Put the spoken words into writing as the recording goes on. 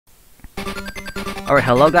Alright,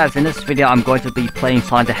 hello guys, in this video I'm going to be playing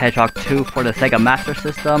Sonic the Hedgehog 2 for the Sega Master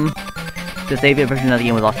System. This 8-bit version of the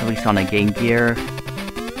game was also released on a Game Gear.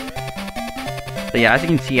 But yeah, as you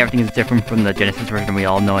can see, everything is different from the Genesis version we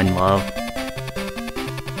all know and love.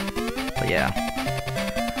 But yeah.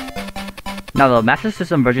 Now, the Master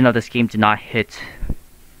System version of this game did not hit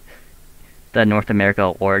the North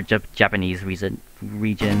America or Japanese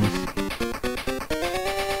regions.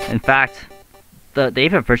 In fact, the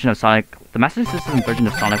 8-bit version of Sonic, the Master System version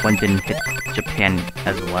of Sonic 1 didn't hit Japan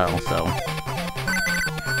as well, so...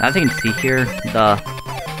 As you can see here, the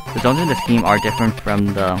zones in this game are different from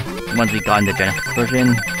the ones we got in the Genesis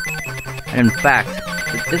version. And in fact,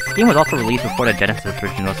 this game was also released before the Genesis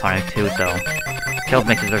version of Sonic 2, so... Tails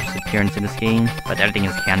makes his first appearance in this game, but everything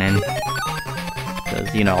is canon.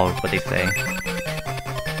 Because, you know what they say.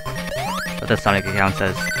 But the Sonic account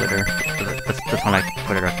says Twitter. The Sonic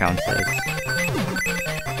Twitter account says.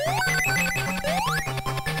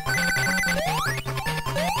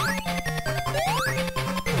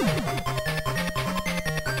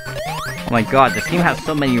 Oh my god, this game has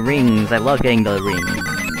so many rings. I love getting the rings.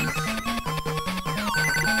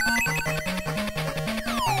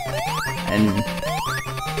 And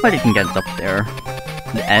but you can get up there.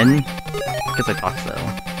 The N? Because I thought so.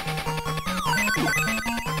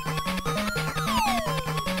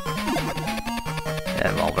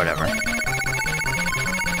 Yeah, well, whatever.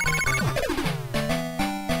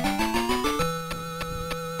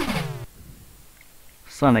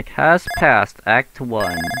 Sonic has passed Act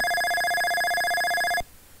 1.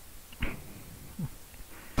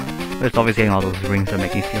 It's always getting all those rings that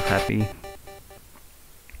make me feel happy.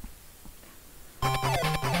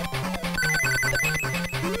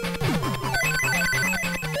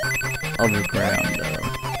 Overground, though.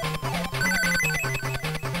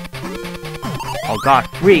 Oh god,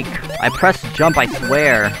 freak! I pressed jump, I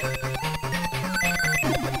swear!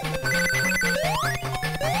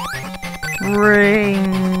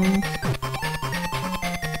 Rings!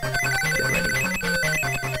 Get ready.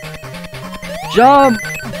 Jump!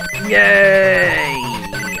 Yay!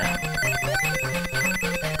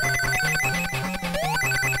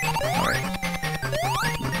 Alright.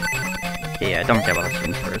 Yeah, don't forget about those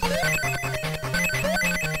rings first.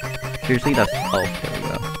 Seriously, that's... oh, there we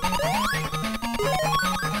go.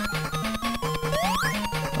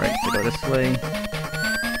 Alright, so go this way.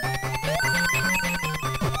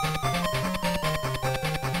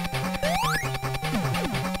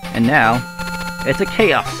 And now, it's a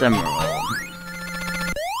Chaos Emerald.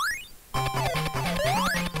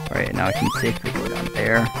 Alright, now I can safely go down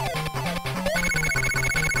there.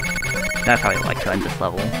 That's how I like to end this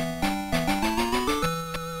level.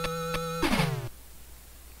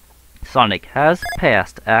 Sonic has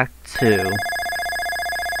passed Act 2.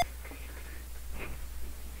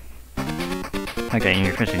 Okay,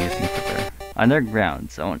 you're finishing this scene further.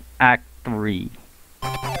 Underground Zone, Act 3.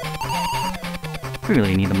 We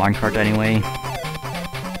really need the minecart anyway.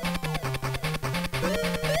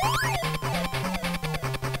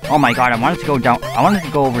 Oh my god, I wanted to go down. I wanted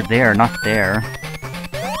to go over there, not there.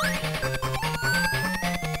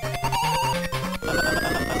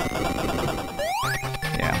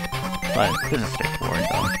 But this is straightforward,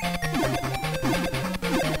 though.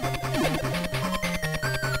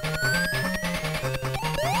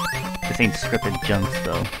 This ain't scripted jumps,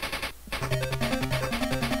 though.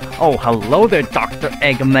 Oh, hello there, Dr.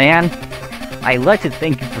 Eggman! I'd like to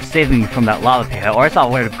thank you for saving me from that lava pit, or else I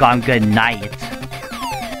would have gone good night.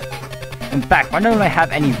 In fact, why don't I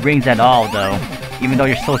have any rings at all, though? Even though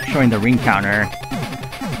you're still showing the ring counter.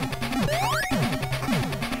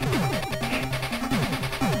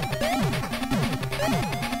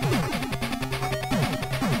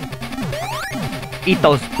 Eat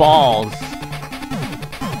those balls!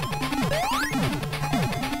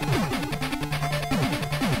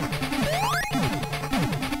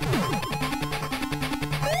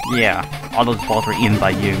 Yeah, all those balls were eaten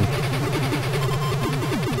by you.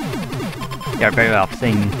 Yeah, very well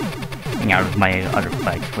staying out of my other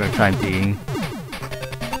fights for the time being.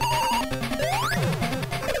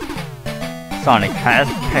 Sonic has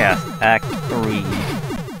passed Act 3.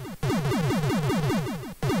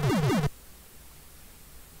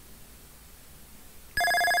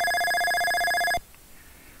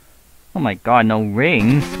 Oh my god, no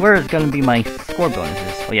rings? Where is gonna be my score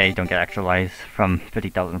bonuses? Oh yeah, you don't get extra lives from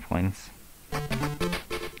 50,000 points.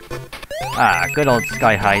 Ah, good old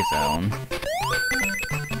Sky High Zone.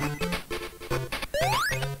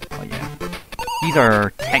 Oh yeah. These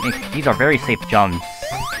are very safe jumps.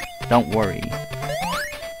 Don't worry.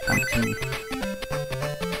 1, 2.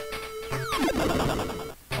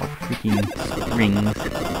 Oh freaking rings.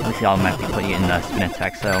 At least I'll automatically put you in the spin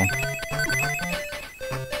attack, so...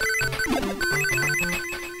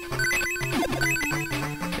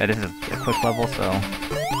 Yeah, this is a quick level, so...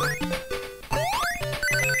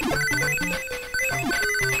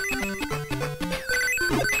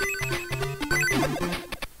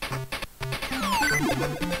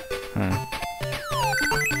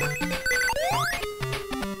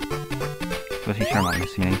 Let's make sure I'm not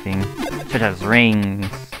missing anything. Such as rings.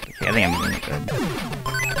 Okay, I think I'm doing good.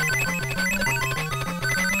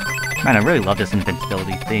 Man, I really love this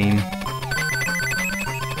invincibility theme.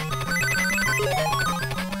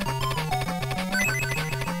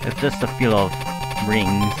 It's just the feel of rings.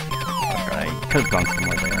 Alright, could have gone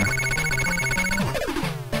somewhere there.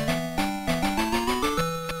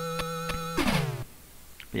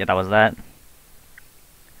 But yeah, that was that.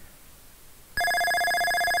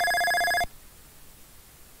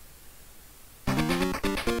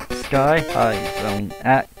 Sky High Zone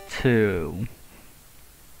Act 2.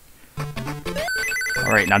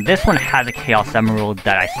 Alright, now this one has a Chaos Emerald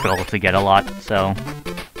that I struggle to get a lot, so...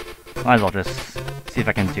 might as well just see if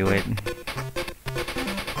I can do it.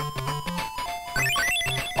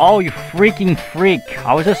 Oh, you freaking freak!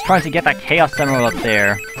 I was just trying to get that Chaos Emerald up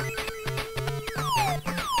there.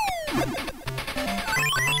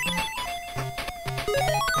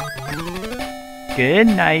 Good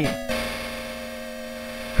night.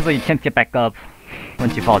 Feels like you can't get back up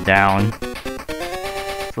once you fall down.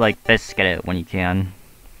 So like, best get it when you can.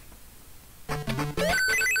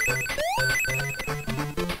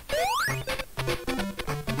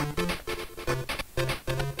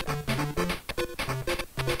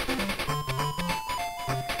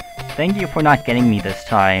 Thank you for not getting me this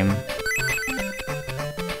time.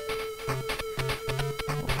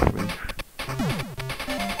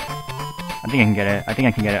 I think I can get it. I think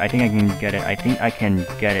I can get it. I think I can get it. I think I can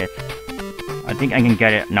get it. I think I can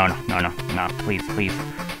get it. No, no, no, no, no. Please, please.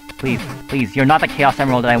 Please, please. You're not the Chaos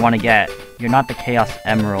Emerald that I want to get. You're not the Chaos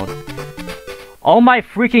Emerald. Oh my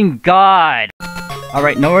freaking god!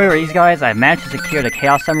 Alright, no worries guys. I managed to secure the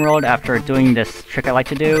Chaos Emerald after doing this trick I like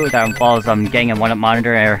to do that involves getting a 1-up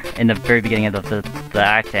monitor in the very beginning of the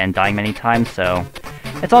act and dying many times, so...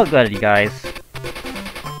 it's all good, you guys.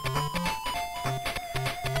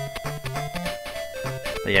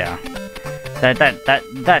 But yeah.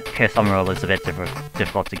 That Chaos Emerald was a bit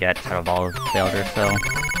difficult to get out of all of the elders, so...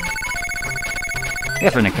 I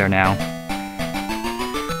guess we're in the clear now.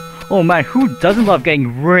 Oh man, who doesn't love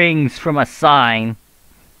getting rings from a sign?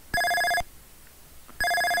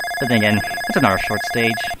 But then again, it's another short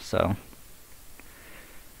stage, so...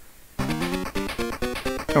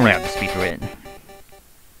 don't really have to speed through it.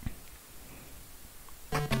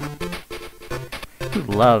 Who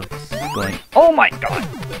loves going... oh my god!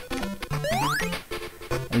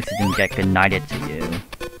 At least it didn't get ignited to you.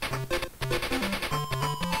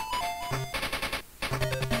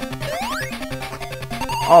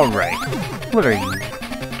 Alright, what are you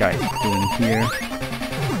guys doing here?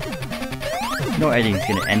 No editing's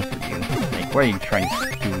gonna end for you. Like, what are you trying to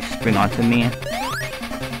do? Spring onto me?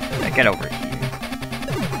 Yeah, get over here.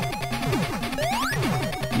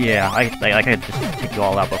 Yeah, I could just take you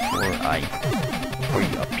all out before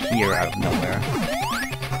you appear out of nowhere.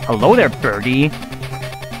 Hello there, birdie!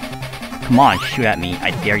 Come on, shoot at me,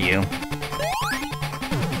 I dare you.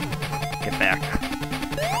 Get back.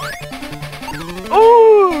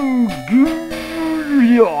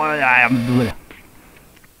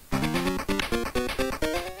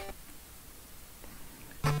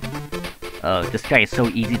 Oh, this guy is so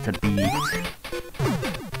easy to beat.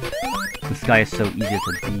 This guy is so easy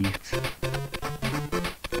to beat.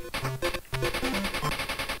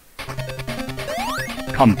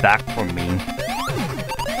 Come back for me.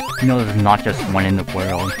 You know there's not just one in the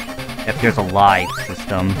world. If there's a live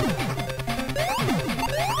system.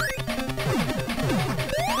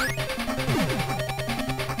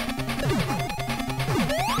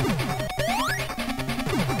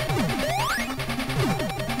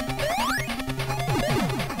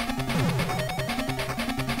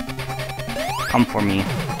 Come for me.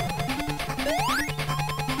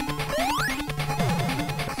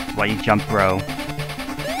 That's why you jump, bro.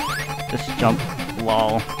 Just jump,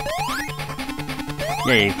 lol.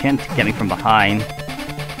 Yeah, you can't get me from behind.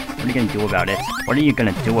 What are you gonna do about it? What are you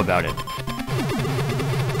gonna do about it?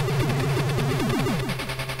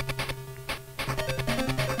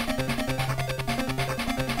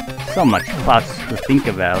 So much clouds to think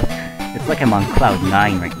about. It's like I'm on cloud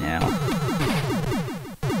 9 right now.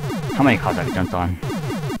 How many clouds have I jumped on?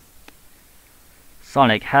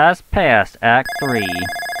 Sonic has passed Act 3.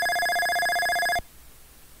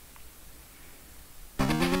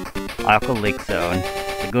 Aqua Lake Zone,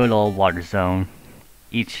 the good old water zone.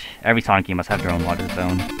 Every Sonic game must have their own water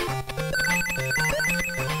zone.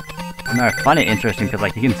 And I find it interesting because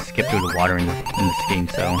like you can skip through the water in this game.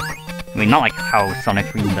 So I mean, not like how Sonic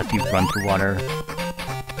 3 lets you run through water.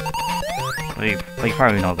 But you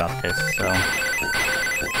probably know about this. So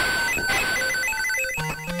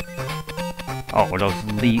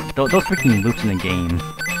those freaking loops in the game.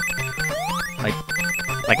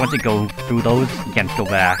 Like once you go through those, you can't go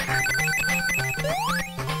back.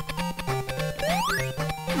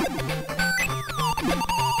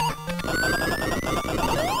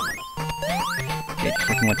 Okay, just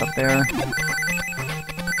checking what's up there.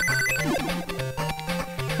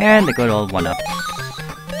 And the good old 1-ups.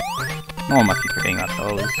 No one must be forgetting about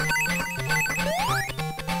those.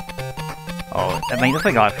 Oh, I mean, this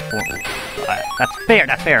I got 4. That's fair.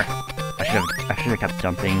 That's fair. I should have kept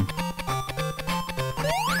jumping.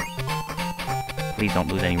 Please don't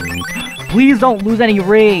lose any rings. Please don't lose any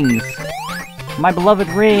rings! My beloved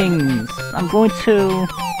rings! I'm going to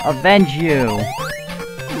avenge you!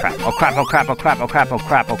 Crap, oh crap, oh crap, oh crap, oh crap, oh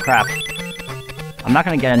crap, oh crap. I'm not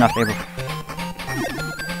gonna get enough air.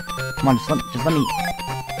 Come on, just let me...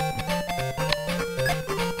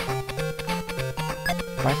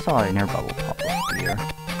 If I saw an air bubble pop up here...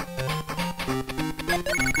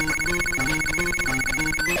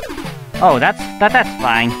 Oh, that's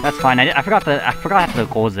fine. That's fine. I forgot the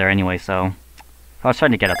goals there anyway. So I was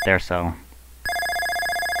trying to get up there. So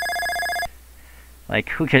like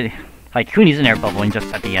who needs an air bubble and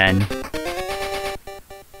just at the end?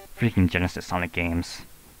 Freaking Genesis Sonic games.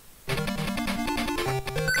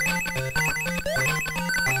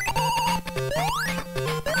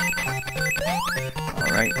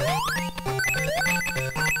 All right.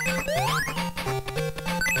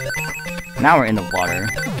 Now we're in the water.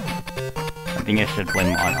 I think I should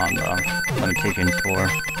blame on the limitations for.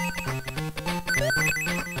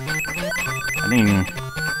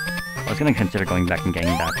 I was gonna consider going back and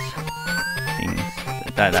getting that things.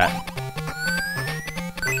 That.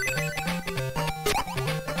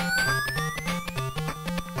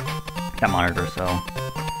 That monitor, so.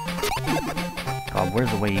 God,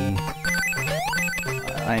 where's the way?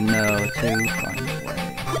 I know to find a way.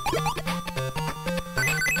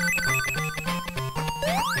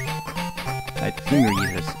 I seem to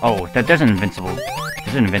use this. Oh, there's an invincible.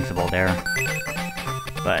 There's an invincible there,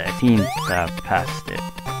 but it seems to have passed it.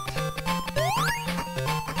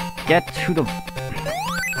 Get to the.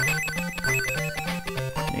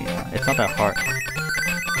 Yeah, it's not that hard.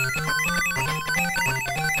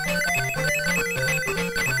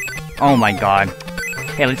 Oh my god.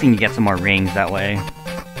 Hey, at least you can get some more rings that way.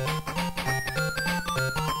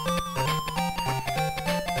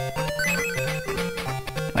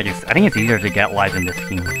 I think it's easier to get lives in this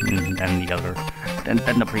game than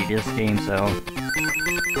than the previous game, so.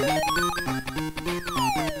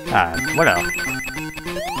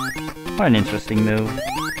 What an interesting move.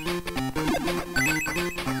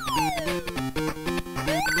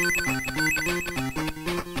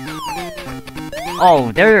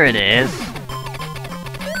 Oh, there it is.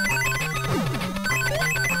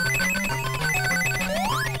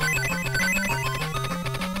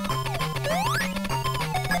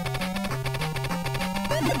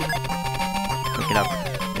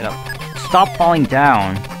 Get up. Stop falling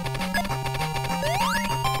down.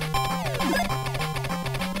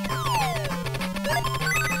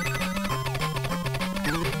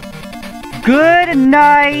 Good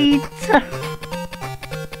night!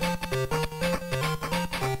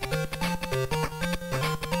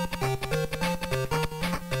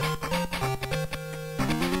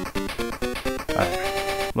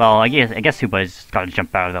 Well, I guess Super's gotta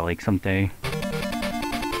jump out of the lake someday.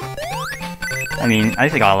 I mean, I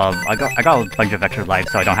think I got a bunch of extra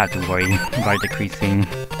lives, so I don't have to worry about it decreasing.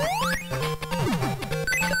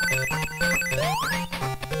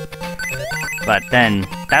 But then,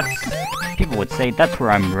 people would say that's where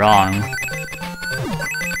I'm wrong.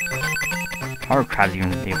 How are crabs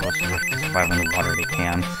even able to survive in the water? They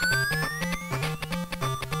can't.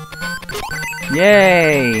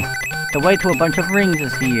 Yay! The way to a bunch of rings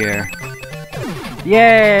is here.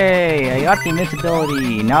 Yay! I got the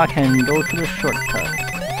invincibility. Now I can go to the shortcut.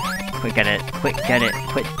 Quick get it. Quick get it.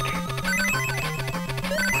 Quick.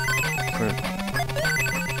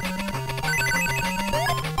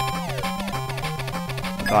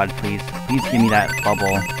 God, please. Please give me that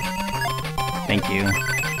bubble. Thank you.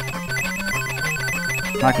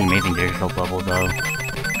 Not the amazing digital bubble, though.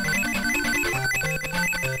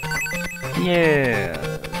 Yeah!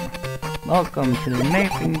 Welcome to the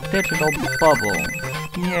amazing digital bubble.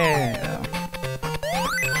 Yeah!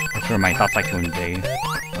 That's where my thoughts like to invade.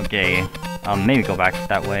 Oh Okay, maybe go back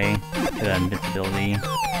that way to the invincibility.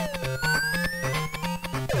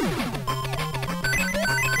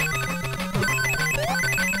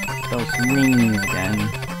 Those rings again.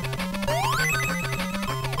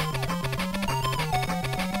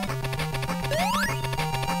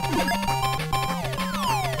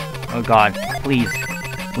 Oh god, please,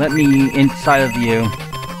 let me inside of you.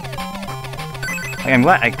 Okay, I'm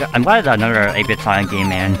glad that another 8-bit Sonic game,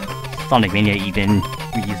 man. Sonic Mania even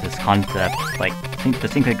reused this concept. Like, the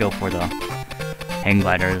same could go for the hang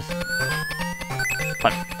gliders.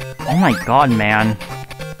 But, oh my god, man.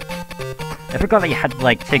 I forgot that you had to,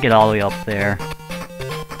 like, take it all the way up there.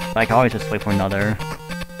 But I can always just wait for another.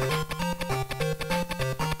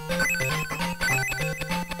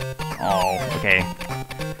 Oh, okay.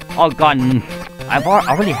 Oh god, I've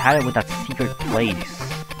already had it with that secret place.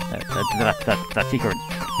 That secret...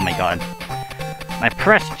 Oh my god. I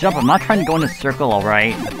pressed jump, I'm not trying to go in a circle,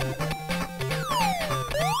 alright?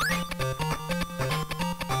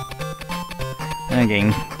 Then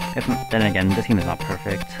again, this game is not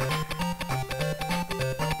perfect.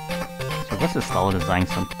 So what's this level design?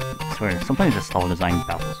 I swear, sometimes this level design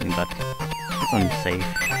baffles me, but this one's safe.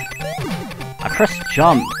 I pressed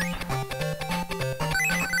jump!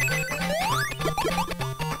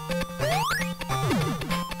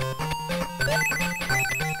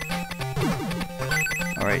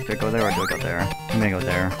 Alright, do I go there or do I go there? I'm gonna go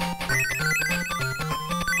there.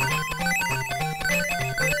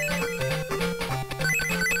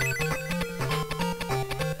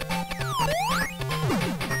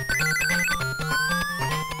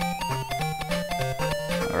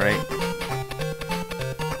 Alright.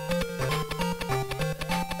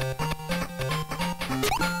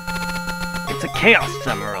 It's a Chaos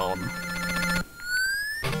Emerald!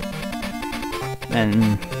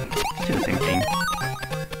 And let's do the same thing.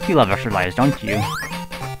 You love extra lives, don't you?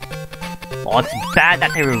 Well, it's bad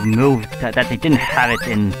that they removed that they didn't have it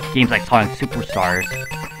in games like Sonic Superstars.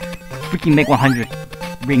 Freaking make 100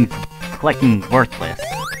 rings collecting worthless.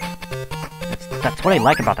 That's what I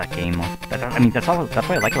like about that game. I mean, that's what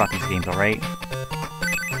I like about these games, alright?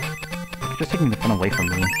 You're just taking the fun away from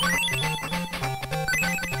me.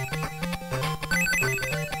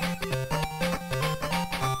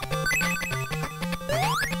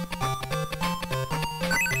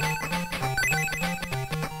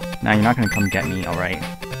 Now you're not gonna come get me, alright?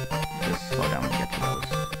 Just slow down when we get to those.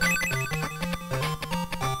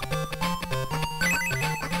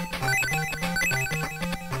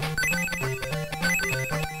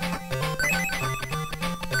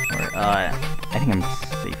 Alright, I think I'm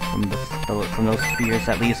safe from those spheres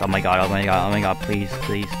at least. Oh my god, please.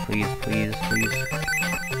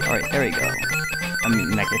 Alright, there we go. I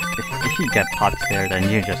mean, like, if you get pops there, then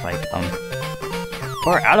you're just like,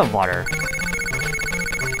 we're out of water.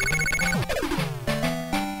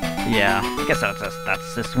 Yeah, I guess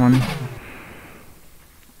that's this one.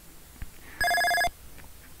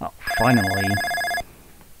 Oh, finally.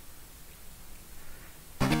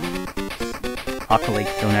 Aqua Lake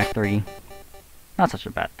Zone Act 3. Not such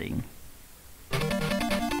a bad thing.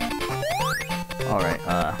 Alright,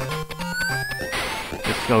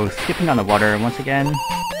 just go skipping on the water once again.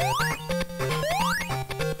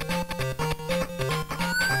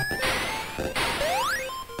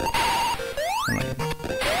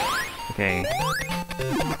 Okay.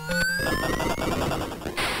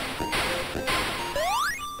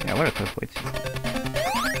 Yeah, what a quick way to...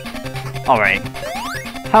 Alright.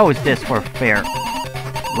 How is this for fair?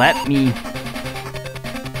 Let me...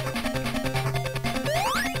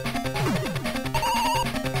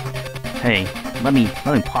 Hey, let me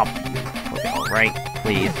pop you. Okay, alright,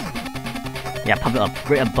 please. Yeah, pop it up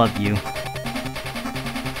right above you.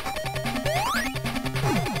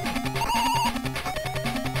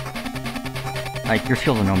 Like, your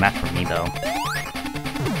skills are no match for me, though.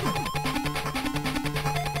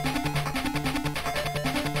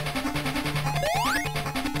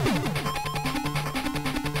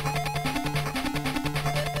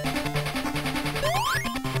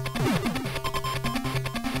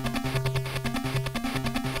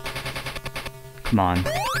 Come on.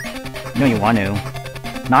 You know you want to.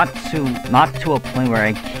 Not to a point where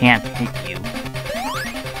I can't hit you.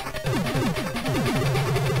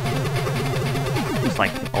 Just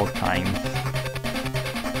like the old times.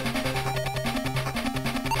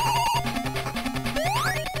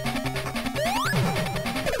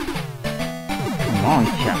 Come on,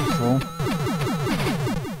 Capsule.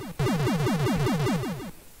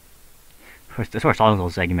 This is where all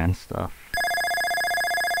those Eggman stuff.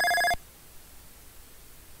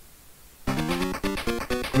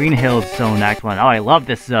 Green Hills Zone Act 1. Oh, I love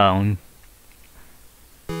this zone.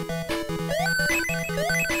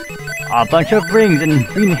 A bunch of rings and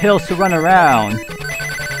green hills to run around.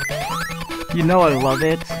 You know I love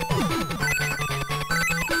it.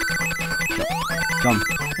 Jump.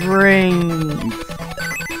 Rings.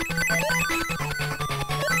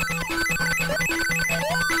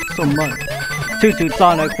 So much. Toot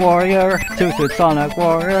Sonic Warrior, Toot Sonic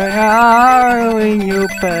Warrior, when you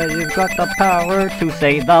pay, you've got the power to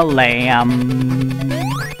save the lamb.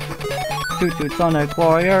 Toot Sonic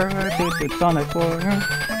Warrior, Toot Sonic Warrior,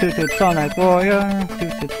 Toot Sonic Warrior,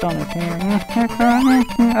 Toot Sonic Warrior.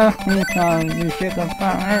 You get the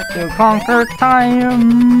power to conquer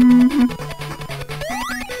time.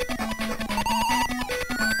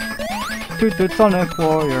 Toot Sonic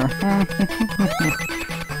Warrior.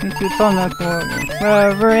 Toot Sonic Warrior,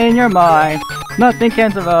 forever in your mind. Nothing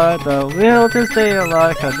can survive the will to stay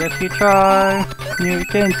alive, cause if you try, you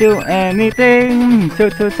can do anything.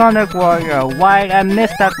 Toot Sonic Warrior, why'd I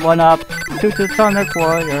miss that one up? Toot Sonic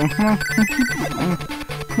Warrior.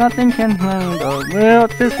 Nothing can harm the will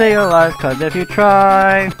to stay alive, cause if you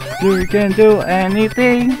try, you can do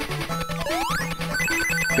anything.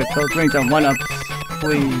 Get those rings and one-ups,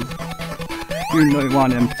 please. You know you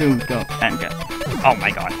want them to go and get. Oh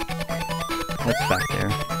my god. What's back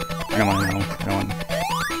there? I don't wanna know. I don't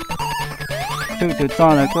wanna. Toot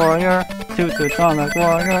Sonic Warrior. Toot Sonic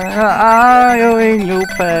Warrior. Ah, when you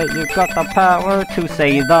pay, you got the power to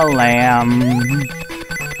save the lamb.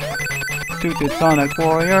 Toot Sonic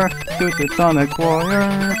Warrior. Toot Sonic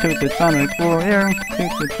Warrior. Toot Sonic Warrior.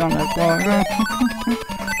 Toot Sonic Warrior.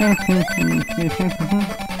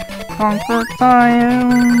 Conquer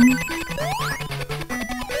time.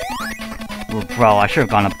 Well, bro, I should have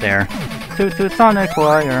gone up there. Toot Sonic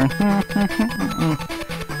Warrior.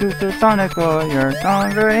 Toot Sonic Warrior.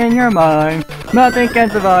 Stronger in your mind. Nothing can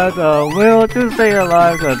survive the will to stay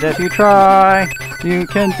alive. Cause if you try, you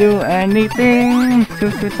can do anything.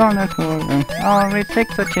 Toot Sonic Warrior. Always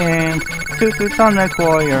takes a chance. Toot Sonic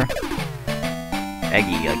Warrior.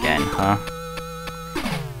 Eggy again, huh?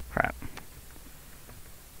 Crap.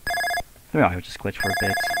 Maybe I'll just glitch for a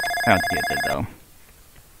bit. I don't think it did though.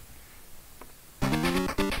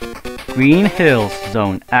 Green Hills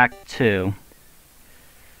Zone, Act 2.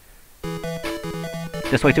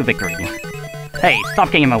 This way to victory. Hey, stop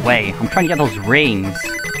getting in my way. I'm trying to get those rings.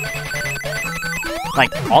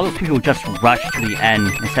 Like, all those people just rush to the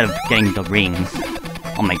end instead of getting the rings.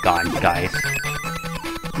 Oh my god, you guys.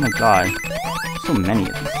 Oh my god. So many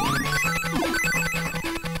of these things.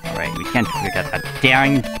 Alright, we can't forget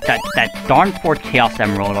that darn 4 Chaos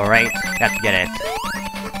Emerald, alright? We have to get it.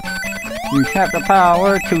 You have the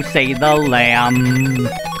power to save the lamb.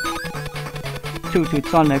 Toot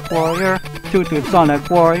Sonic Warrior. Toot Sonic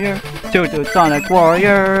Warrior. Toot Sonic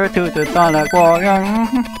Warrior. Toot Sonic Warrior.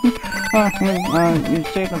 You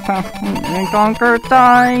save the power and conquer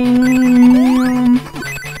time.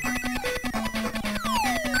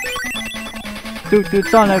 Toot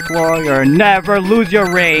Sonic Warrior. Never lose your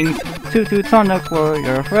rings. Toot Sonic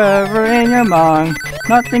Warrior. Forever in your mind.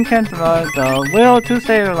 Nothing can survive the will to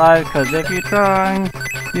stay alive, cause if you try,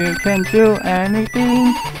 you can do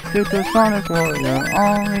anything. Toot Sonic Warrior,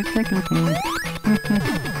 always thinking.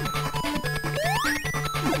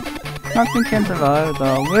 Nothing can survive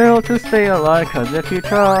the will to stay alive, cause if you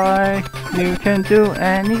try, you can do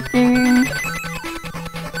anything.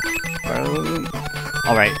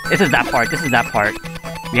 Alright, this is that part.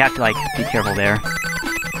 We have to, like, be careful there.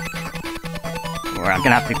 Or I'm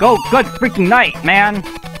gonna have to go. Good freaking night, man!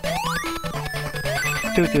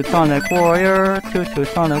 Toot Sonic Warrior, Toot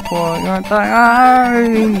Sonic Warrior, the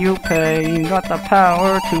iron you pay, you got the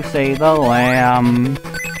power to save the lamb.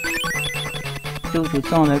 Toot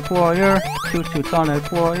Sonic Warrior, Toot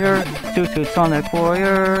Sonic Warrior, Toot Sonic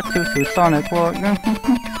Warrior, Toot Sonic Warrior.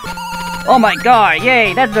 Oh my god,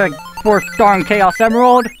 yay! That's the 4th darn Chaos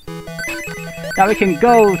Emerald! Now we can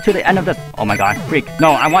go to the end of the— oh my god, freak.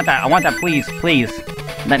 No, I want that, please, please.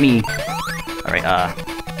 Let me—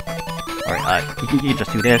 alright, you can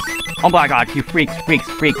just do this. Oh my god, you freaks.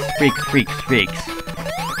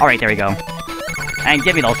 Alright, there we go. And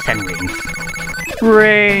give me those 10 rings.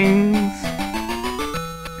 Rings!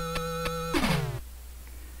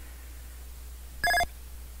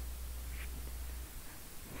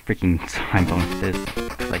 Freaking time bonuses.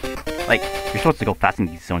 Like, you're supposed to go fast in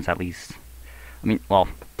these zones at least. I mean, well,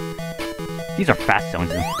 these are fast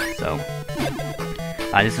zones, so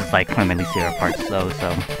this is like one of my least favorite parts, though.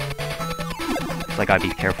 So I gotta be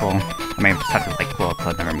careful. I may just have to like pull up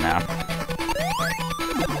another map.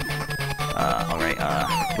 Alright.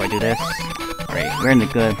 Do I do this? Alright, we're in the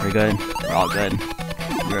good. We're good. We're all good.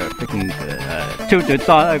 We're freaking good. Toot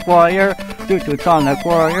Sonic Warrior. Toot Sonic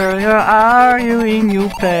Warrior, you're arguing you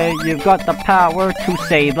pay. You've got the power to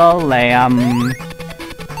save the lamb.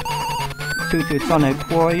 Toot Sonic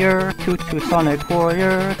Warrior, Toot Sonic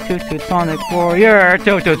Warrior, Toot Sonic Warrior,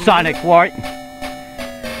 Toot Sonic Warrior.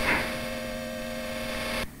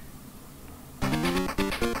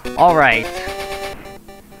 Alright.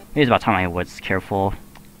 It is about time I was careful.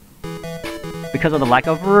 Because of the lack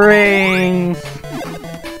of rings.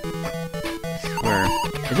 I swear.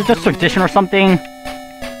 Is it just tradition or something?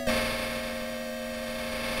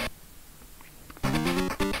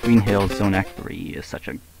 Green Hills Zone Act 3 is such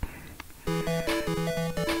a...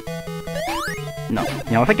 No.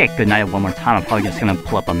 You know, if I get good night one more time, I'm probably just gonna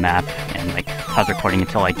pull up a map and, like, pause recording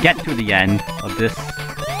until I get to the end of this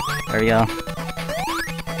area.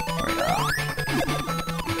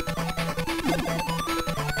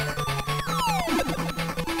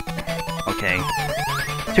 Okay.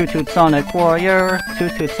 Toot Sonic Warrior,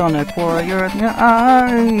 Toot Sonic Warrior,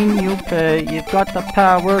 you pay. You've got the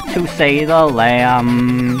power to save the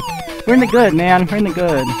lamb. We're in the good, man. We're in the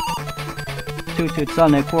good. Toot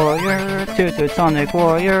Sonic Warrior, Toot Sonic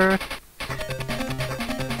Warrior.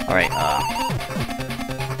 Alright,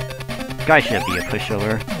 guy should be a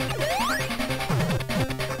pushover.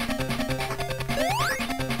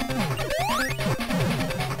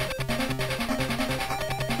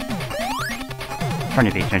 I'm trying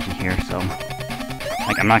to pay attention here, so...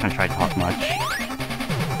 Like, I'm not gonna try to talk much.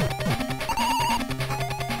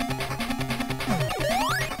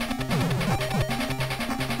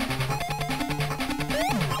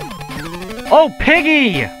 Oh,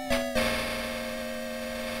 Piggy!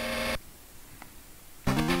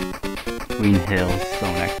 Green Hills,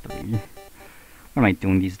 Zone Act 3. What am I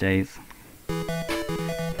doing these days?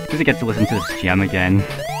 Does it get to listen to this gem again?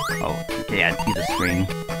 Oh, okay, yeah, use a string.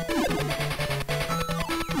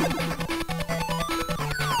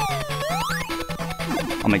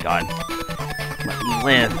 Oh my god. Let me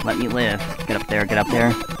live, let me live. Get up there, get up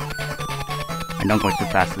there. I don't go too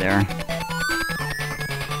fast there.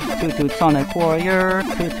 Toot Sonic Warrior,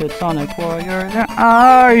 Toot Sonic Warrior,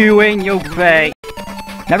 are you in your bay?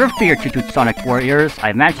 Never fear, Toot Sonic Warriors.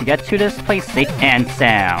 I've managed to get to this place safe and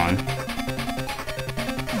sound.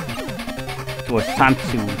 So it's time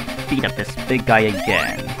to beat up this big guy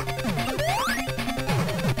again.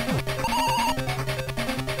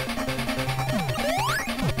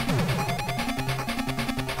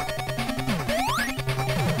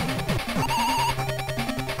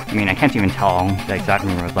 I mean, I can't even tell the exact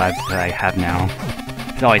number of lives that I have now.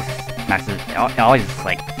 It always maxes. It always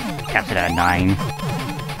like caps it at 9.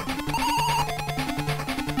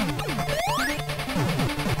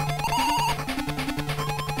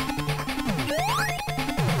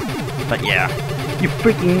 But yeah, you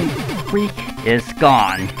freaking freak is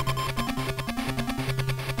gone.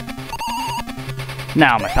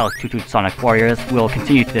 Now, my fellow Toot Sonic Warriors will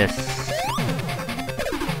continue this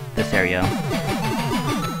area.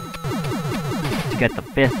 Get the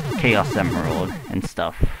 5th Chaos Emerald and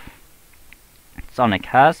stuff. Sonic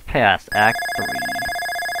has passed Act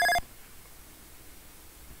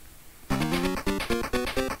 3.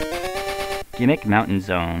 Gimmick Mountain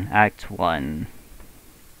Zone, Act 1.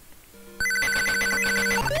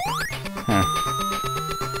 Huh.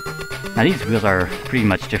 Now these wheels are pretty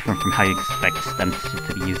much different from how you expect them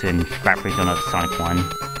to be used in Scrap Free Zone of Sonic 1.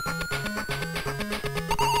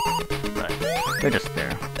 But they're just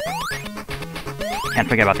there. Can't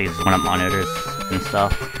forget about these 1-up monitors and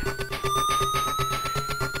stuff.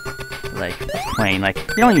 Like, playing, like,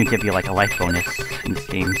 they don't even give you, like, a life bonus in this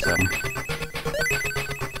game, so...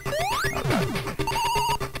 Oh god.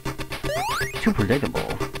 Too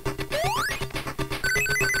predictable.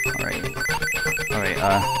 Alright,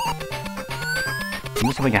 I'm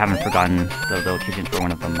just hoping I haven't forgotten the location for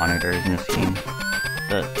one of the monitors in this game.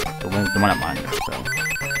 The 1-up monitor, so...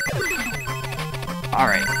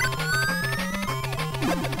 Alright.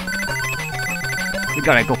 We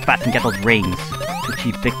gotta go fast and get those rings to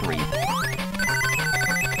achieve victory.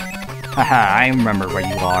 Haha, I remember where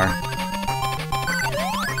you are.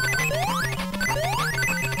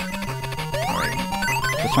 Alright.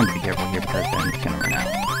 Just want to be careful here because then it's gonna run out.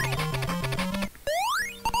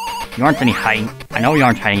 You aren't any hiding. I know you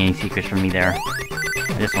aren't hiding any secrets from me there.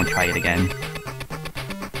 I just won't try it again.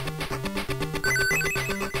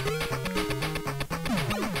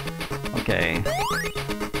 Okay.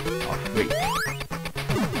 Oh, freak.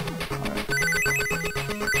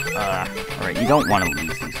 Alright, you don't want to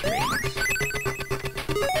lose these rings.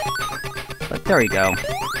 But there we go.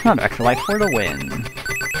 Another extra life for the win.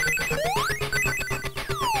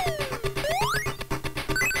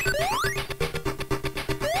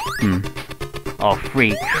 Oh,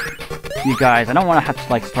 freak. You guys, I don't want to have to,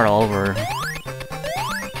 like, start all over.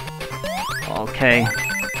 Okay.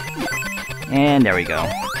 And there we go.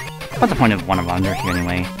 What's the point of one of under here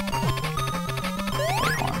anyway? Wait,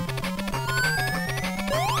 hold on.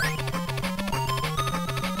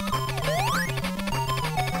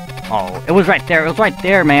 Oh, it was right there. It was right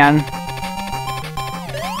there, man.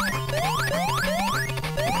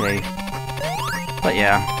 Okay. But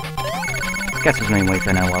yeah. I guess there's many ways to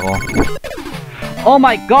end a level. Oh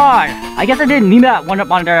my god! I guess I didn't need that one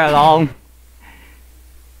up on there at all.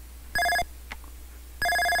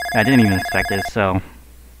 I didn't even expect it, so...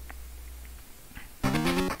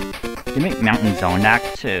 Gimmick Mountain Zone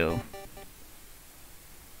Act 2.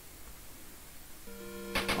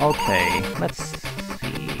 Okay, let's see...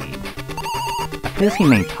 I played this game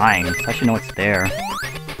many times, so I should know what's there.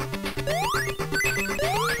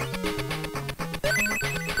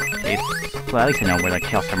 Okay, well, at least I know where the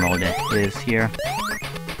Chaos Emerald is here.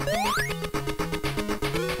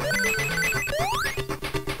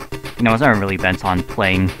 You know, I was never really bent on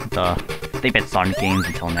playing the 8-bit Sonic games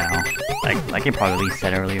until now. Like I probably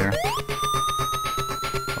said earlier.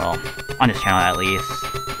 Well, on this channel at least.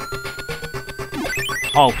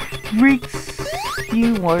 Oh, freaks!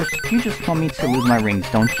 You just want me to lose my rings,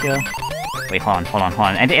 don't you? Wait, hold on.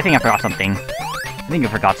 I think I forgot something. I think I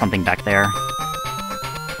forgot something back there.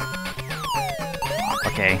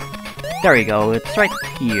 Okay. There we go, it's right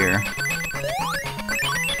here.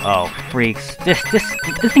 Oh, freaks. This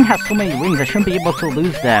thing has so many rings, I shouldn't be able to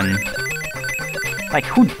lose them. Like,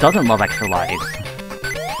 who doesn't love extra lives?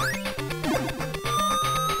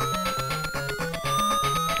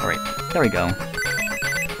 Alright, there we go.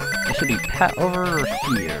 It should be pat over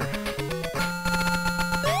here.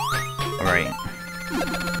 Alright.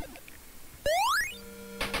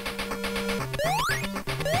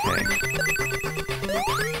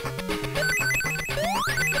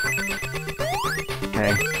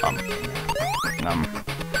 Okay.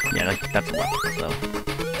 Yeah, that's a weapon, so...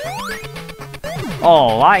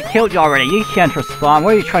 Oh, I killed you already, you can't respond,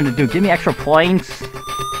 what are you trying to do, give me extra points?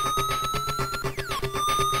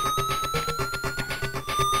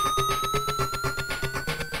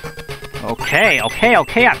 Okay,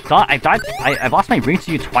 I've lost my rings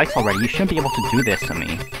to you twice already, you shouldn't be able to do this to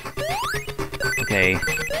me. Okay,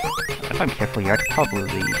 if I'm careful here, I could probably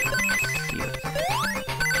see it.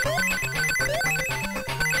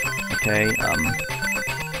 Okay, wait, am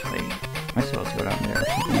I supposed to go down there or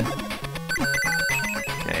something?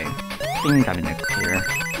 Okay, I think I'm in the clear.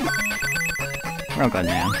 We're all good,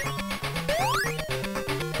 man.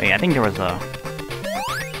 Wait, I think there was a...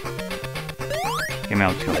 Okay, maybe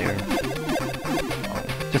I'll just go there. Oh,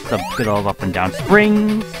 just a good old up and down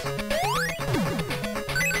springs!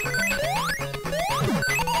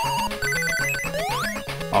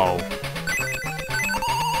 Oh.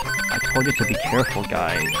 I told you to be careful,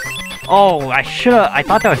 guys. Oh, I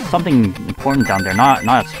thought there was something important down there, not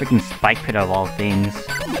a freaking spike pit of all things.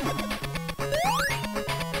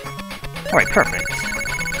 Alright, perfect.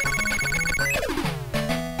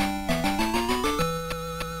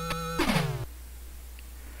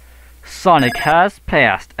 Sonic has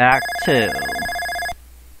passed Act 2.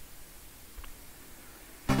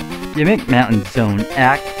 Gimmick Mountain Zone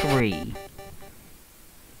Act 3.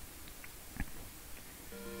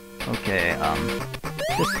 Okay,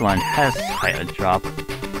 this one has quite a drop.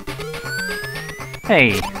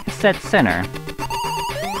 Hey, it's dead center.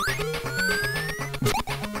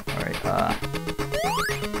 Alright,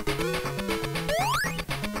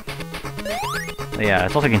 yeah,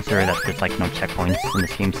 it's also considered that there's like no checkpoints in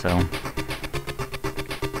this game, so...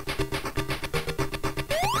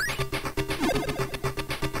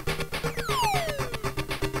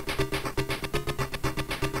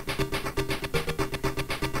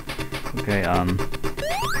 Okay,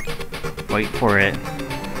 wait for it.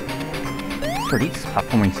 For these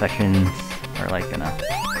platforming sessions are like gonna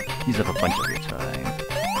use up a bunch of your time.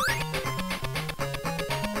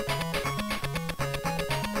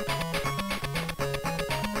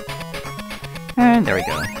 And there we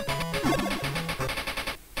go.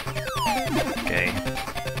 Okay.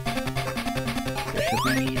 There should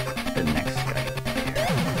be the next guy here.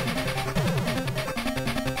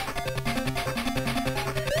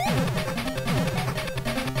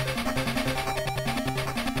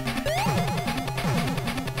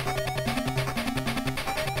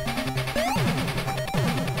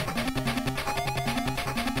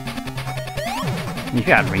 If you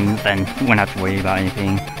got rings, then you won't have to worry about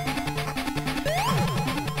anything.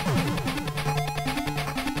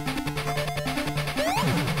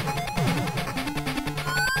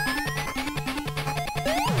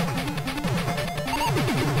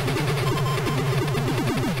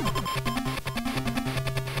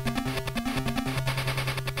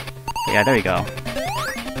 Yeah, there you go.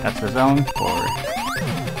 That's the zone for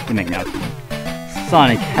you make now.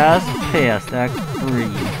 Sonic has passed Act 3.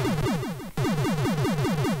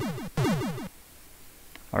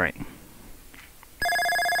 Alright.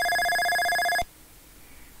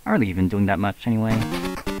 Aren't really even doing that much anyway.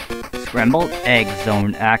 Scrambled Egg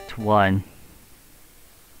Zone Act 1.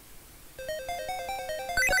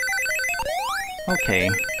 Okay.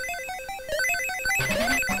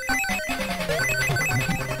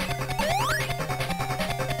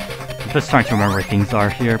 I'm just trying to remember where things are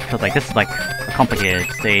here, because like this is like a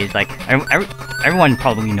complicated stage. Like everyone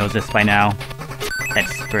probably knows this by now.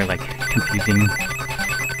 That's very like confusing.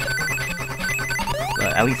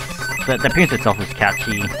 But at least the appearance itself is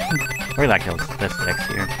catchy. I really like those aesthetics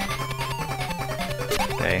here.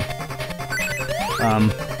 Okay.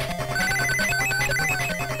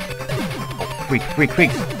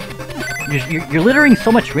 Freaks. You're littering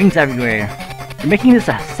so much rings everywhere. You're making this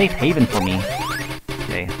a safe haven for me.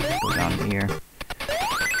 Okay, go down here.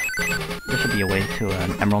 There should be a way to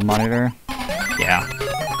an emerald monitor. Yeah.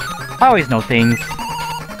 I always know things.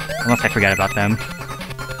 Unless I forget about them.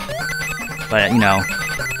 But, you know,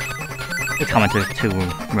 it's common to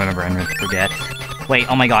remember and forget. Wait,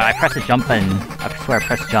 oh my god, I pressed a jump button. I swear I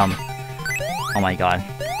pressed jump. Oh my god.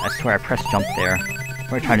 I swear I pressed jump there.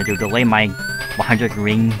 What are you trying to do? Delay my 100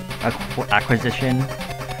 ring acquisition?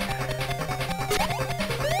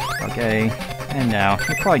 Okay. And now,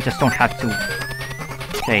 you probably just don't have to...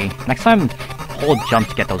 Okay, next time, hold jump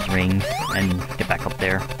to get those rings, and get back up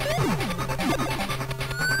there.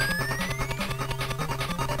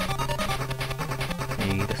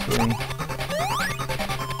 Okay, this way.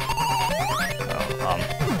 Oh,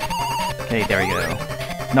 okay, there we go.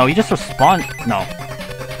 No, you just respawn... No.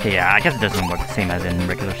 Okay, yeah, I guess it doesn't work the same as in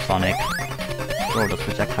regular Sonic. Throw those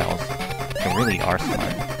projectiles. They really are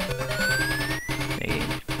smart. Okay,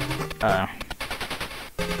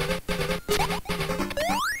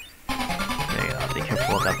 be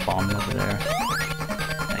careful of that bomb over there.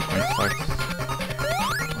 Like when it starts.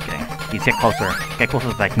 Okay, please get closer. Get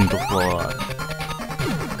closer so I can go for.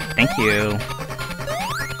 Thank you.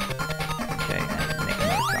 Okay, and make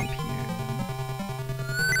another jump here.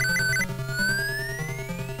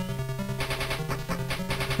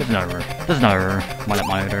 There's another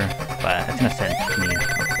monitor, but it's gonna send me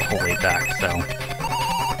the whole way back. So.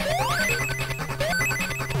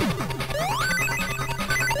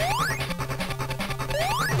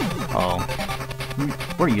 Oh.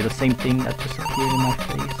 Were you the same thing that just appeared in my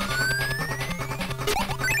face?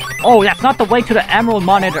 Oh, that's not the way to the emerald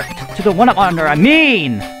monitor! To the one-up monitor, I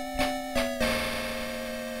mean!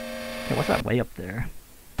 Okay, what's that way up there?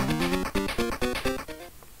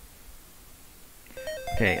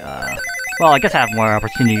 Okay, well, I guess I have more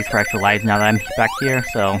opportunities for extra lives now that I'm back here,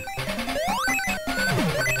 so...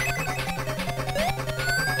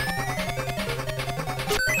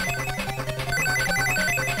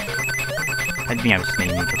 I think I just need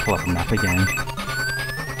to pull up the map again.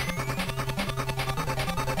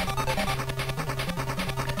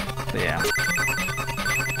 But yeah.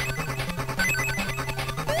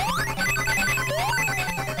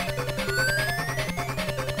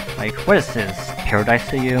 Like, what is this? Paradise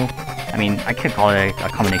to you? I mean, I could call it a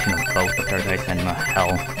combination of both the paradise and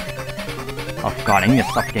hell. Oh god, I need to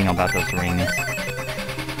stop thinking about those rings.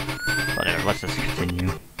 Whatever, let's just continue.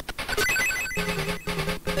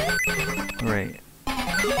 Right.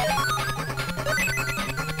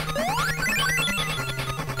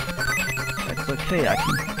 That's okay, I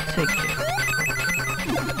can take it.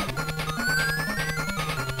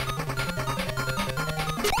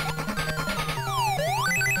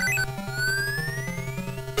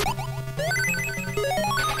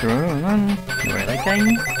 Run, right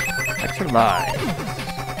again. Extra lives.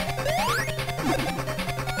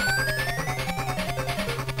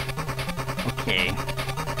 Okay.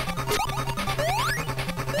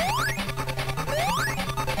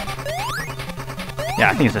 Yeah,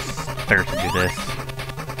 I think it's just better to do this.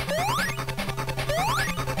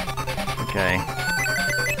 Okay.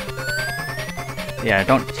 Yeah,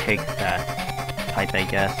 don't take that type, I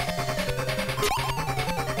guess.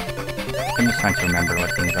 I'm just trying to remember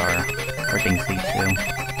what things are, where things lead to.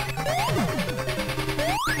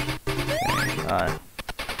 Okay,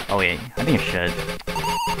 oh wait, I think it should.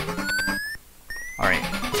 Alright.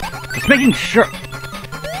 Just making sure!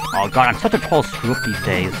 Oh god, I'm such a total screw up these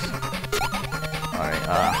days. Alright,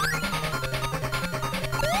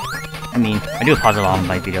 I mean, I do pause it on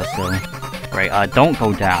my video, so... Right, don't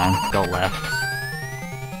go down, go left.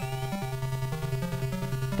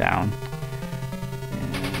 Down.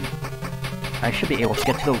 I should be able to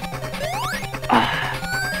get to the...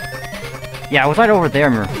 Yeah, I was right over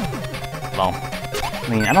there. well, I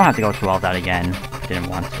mean, I don't have to go through all that again if I didn't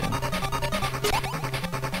want to.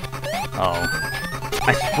 Oh.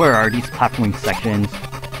 I swear, are these platforming sections?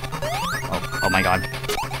 Oh my god.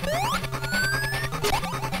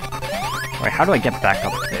 Alright, how do I get back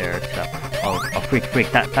up there? Oh, freak,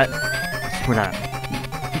 that, I swear that,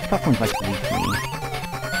 these platforms like to leave me.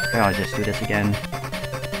 Okay, I'll just do this again.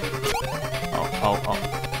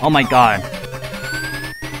 Oh my god.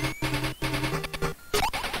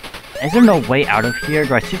 Is there no way out of here?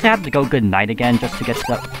 Do I seriously have to go good night again just to get to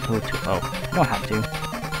that? Oh, I don't have to.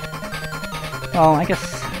 Well, I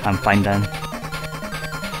guess I'm fine then.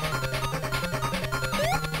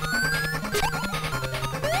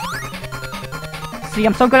 See,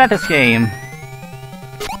 I'm so good at this game!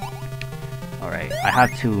 Alright, I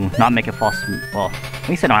have to not make a false... Well, at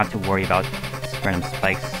least I don't have to worry about random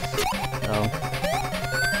spikes, though.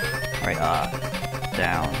 Alright,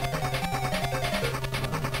 down.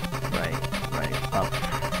 Right, up.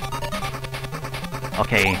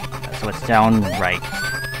 Okay, so it's down, right.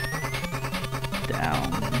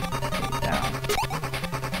 Down,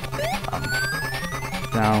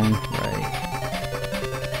 down, right.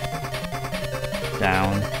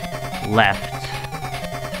 Down, left.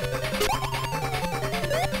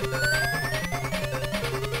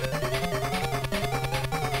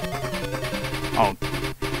 Oh.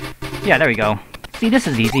 Yeah, there we go. See, this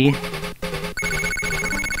is easy.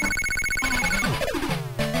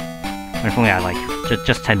 If only I had, like,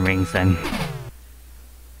 just 10 rings, then.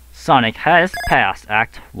 Sonic has passed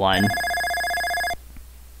Act 1.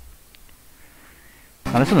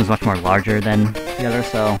 Now, this one is much more larger than the other,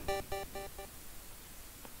 so...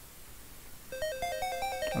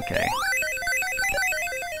 Okay.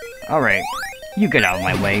 Alright. You get out of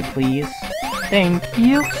my way, please. Thank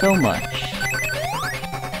you so much.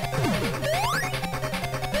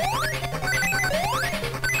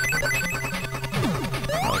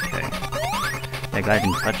 Okay. Yeah, glad I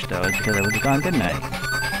didn't touch those, because I would've gone good night.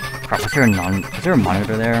 Crap, was there a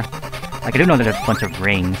monitor there? Like, I do know that there's a bunch of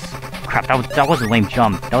rings. Crap, that was a lame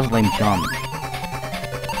jump. That was a lame jump.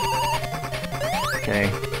 Okay.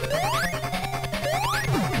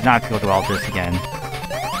 Now I have to go through all this again.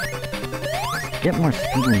 Get more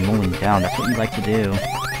speed when rolling down, that's what you like to do.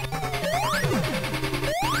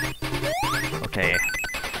 Okay.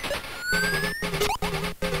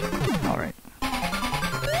 Alright.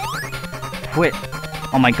 Quit!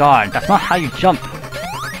 Oh my god, that's not how you jump!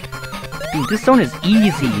 Dude, this zone is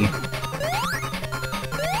easy! You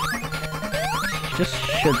just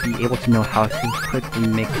should be able to know how to quickly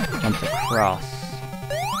make jumps across.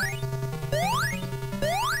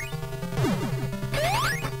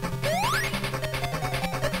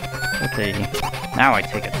 Okay, now I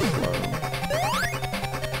take it slow.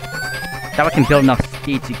 Now I can build enough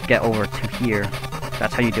speed to get over to here.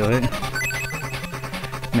 That's how you do it.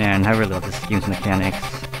 Man, I really love this game's mechanics.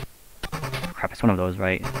 Crap, it's one of those,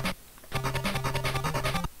 right?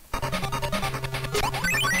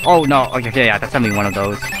 Oh no, okay, yeah, that's definitely one of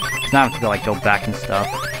those. Because now I have to go back and stuff.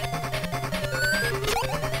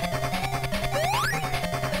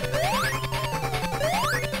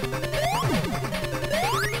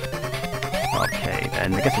 Okay,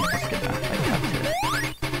 then I guess I'm just gonna have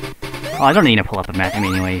to... Oh, I don't need to pull up a map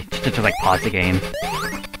anyway, just to pause the game.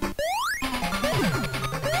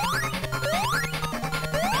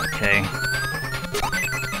 Okay.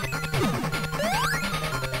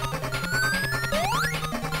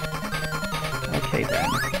 Okay then.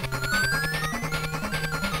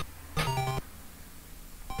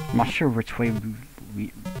 I'm not sure which way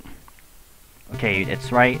we... Okay,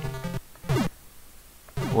 it's right,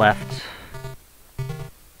 left,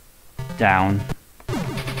 down,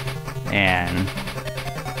 and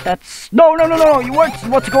that's... No, you weren't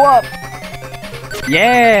supposed to go up!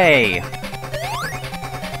 Yay!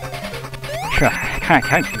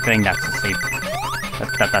 Kind of forgetting that's a safe...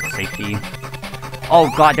 That's safety. Oh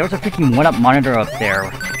god, there was a freaking one-up monitor up there.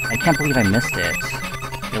 I can't believe I missed it.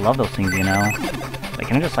 I love those things, you know? Like,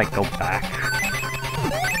 can I just, go back?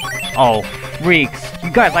 Oh, freaks!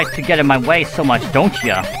 You guys like to get in my way so much, don't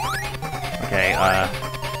ya? Okay, I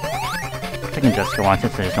can just go on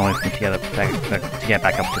since there's no way for me to get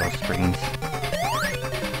back up to those springs.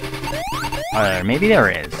 Maybe there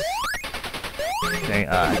is. Okay,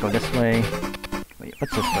 go this way. Wait,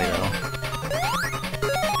 what's this way, though?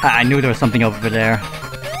 Ha, I knew there was something over there.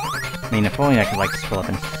 I mean, if only I could, scroll up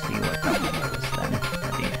and see what that was, then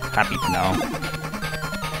I'd be happy to know.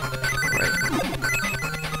 Right.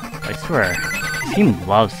 I swear, this game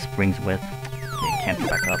loves springs with... Okay, can't get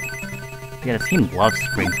back up. Yeah, this game loves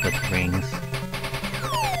springs with rings.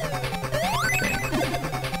 Okay.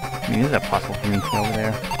 I mean, is it possible for me to get over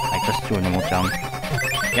there? I just do a normal jump.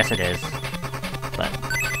 Yes, it is. But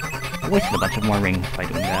I wasted a bunch of more rings by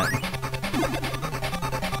doing that.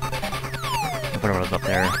 Whatever was up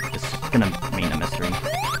there, it's gonna remain a mystery.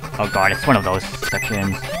 Oh god, it's one of those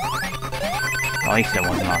sections. Well, at least it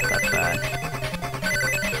was not that bad.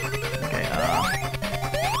 Okay,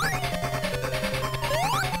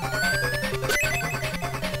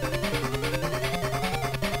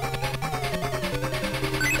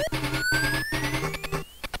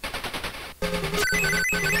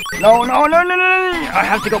 No, no, no, no, no! I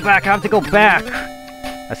have to go back, I have to go back!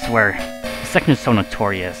 I swear, this section is so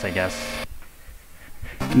notorious, I guess.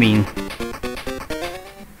 I mean...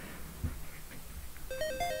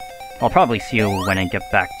 I'll probably see you when I get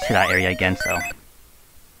back to that area again, so...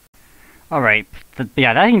 Alright,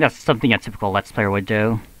 yeah, I think that's something a typical Let's Player would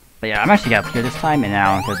do. But yeah, I'm actually up here this time, and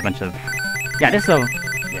now there's a bunch of... Yeah, this is a...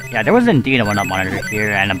 Yeah, there was indeed a one-up monitor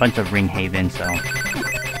here, and a bunch of ring havens, so...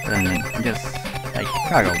 Then just... Like,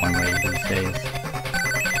 gotta go one way these days.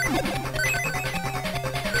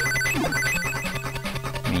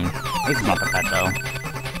 I mean, this is not that bad though.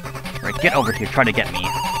 Right, get over here, try to get me.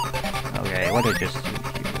 Okay, what did I just do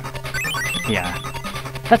here? Yeah.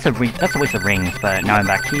 That's a waste of rings, but now I'm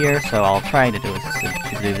back here, so I'll try to do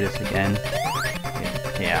this again.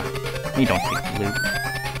 Yeah. You don't take the loot.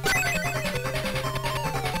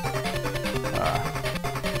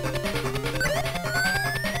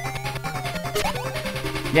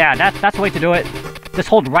 Yeah, that's the way to do it. Just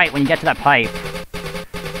hold right when you get to that pipe.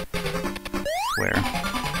 Swear.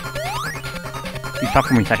 You talk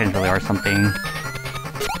for me seconds really or something.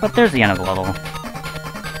 But there's the end of the level.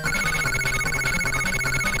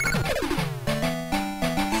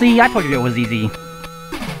 See, I told you it was easy.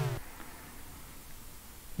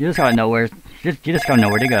 You just gotta know where. You just gotta know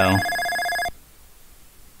where to go.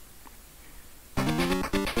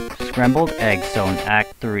 Scrambled Egg Zone,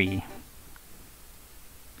 Act 3.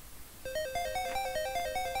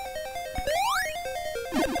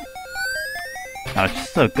 Now it's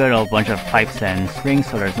just a good old bunch of pipes and springs,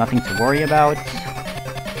 so there's nothing to worry about.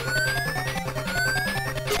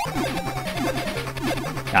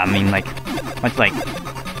 Yeah, I mean, like,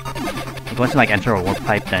 once you enter a warp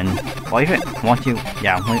pipe, then, well, if it wants you,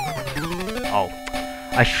 yeah. Oh,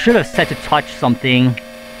 I should have said to touch something.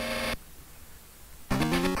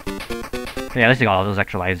 Yeah, at least I got all those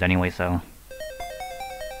extra lives anyway, so.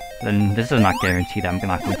 Then this is not guaranteed that I'm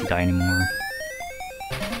not going to die anymore.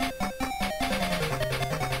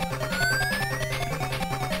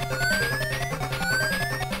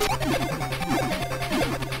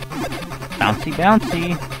 Bouncy,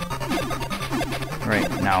 bouncy! Right,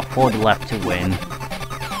 now hold left to win.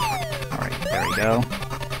 Alright, there we go.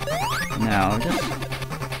 Now, just...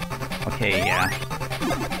 Okay, yeah.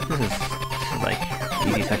 This is like,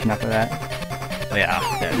 easy section after that. Oh yeah,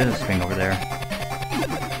 there's a string over there.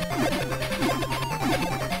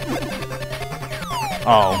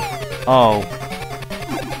 Oh. Oh.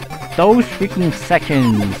 Those freaking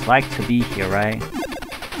sections like to be here, right?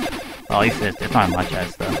 Well, at least it's not much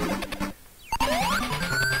as the...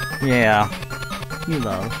 Yeah, you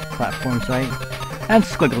love platforms, right? And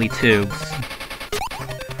squiggly tubes.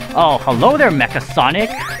 Oh, hello there, Mecha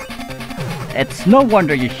Sonic! It's no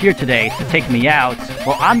wonder you're here today to take me out.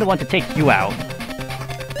 Well, I'm the one to take you out.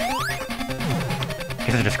 I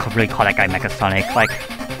guess I just really call that guy Mecha Sonic. Like,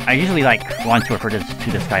 I usually want to refer to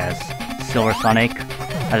this guy as Silver Sonic,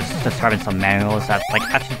 as describing some manuals that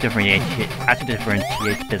actually differentiate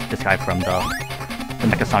this guy from the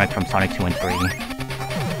Mecha Sonic from Sonic 2 and 3.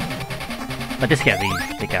 But this guy's easy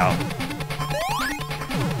to take out.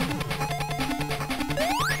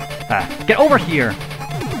 Get over here!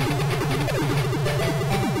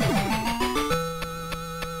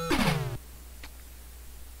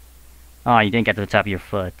 Oh, you didn't get to the top of your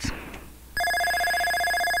foot.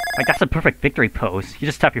 Like, that's a perfect victory pose. You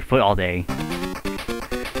just tap your foot all day.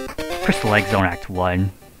 Crystal Egg Zone Act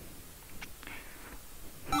 1.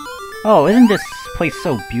 Oh, isn't this place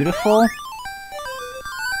so beautiful?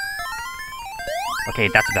 Okay,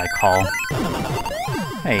 that's a bad call.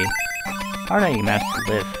 Hey, how did I manage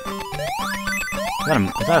to live?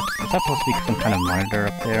 Is that supposed to be some kind of monitor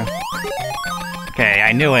up there? Okay,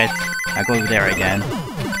 I knew it! I'll go over there again.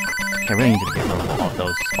 Okay, I really need to get rid of all of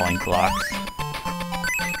those falling blocks.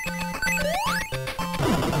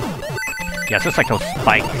 Yeah, it's just like those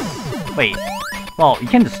spikes. Wait, well, you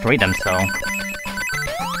can destroy them, so...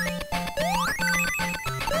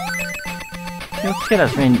 Let's get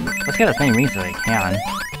as many rings as I can.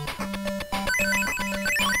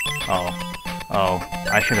 Oh,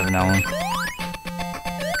 I should have known.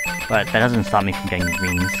 But that doesn't stop me from getting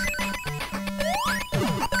rings.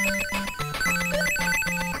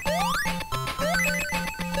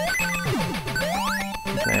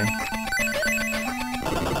 Okay.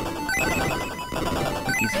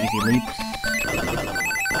 Take these easy leaps.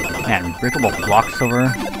 Man, breakable blocks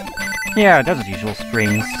over. Yeah, that's as usual,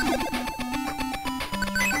 springs.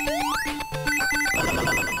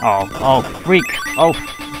 Oh, freak! Oh!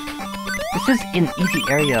 This is an easy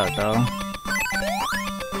area, though.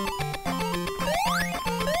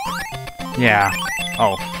 Yeah.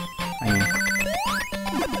 Oh. I mean...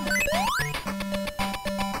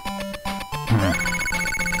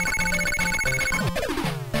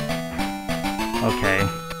 Okay.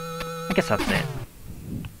 I guess that's it.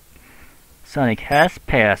 Sonic has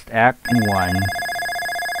passed Act 1.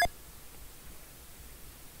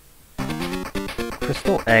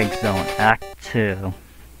 Crystal Egg Zone, Act 2.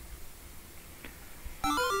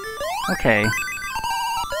 Okay.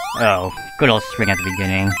 Oh, good old spring at the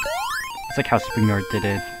beginning. It's like how Spring Yard did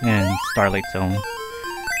it in Starlight Zone.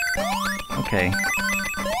 Okay.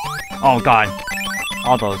 Oh god.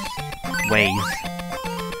 All those ways.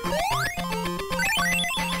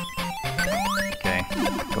 Okay,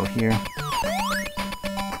 go here.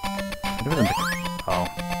 Oh.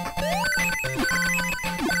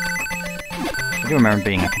 I do remember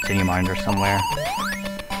being a continue monitor somewhere.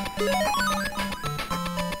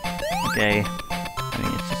 Okay. I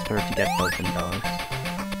mean, it's just better to get both in those.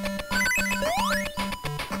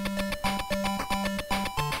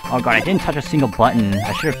 Oh god, I didn't touch a single button.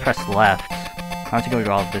 I should have pressed left. I have to go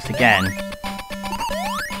through all of this again.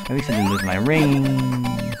 At least I didn't lose my ring.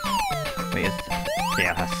 Wait,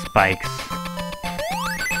 yeah, it has spikes.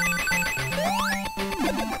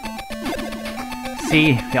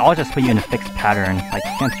 See, they all just put you in a fixed pattern. Like,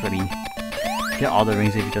 you can't really get all the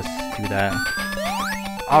rings if you just do that.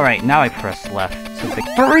 Alright, now I press left. So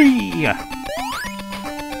victory!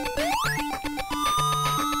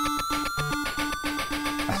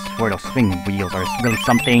 I swear those swing wheels are really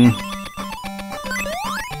something.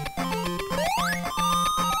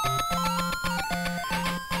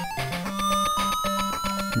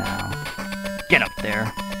 Now, get up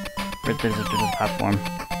there. There's a platform.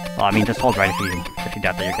 Well, I mean, just hold right if you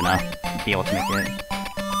doubt that you're gonna be able to make it.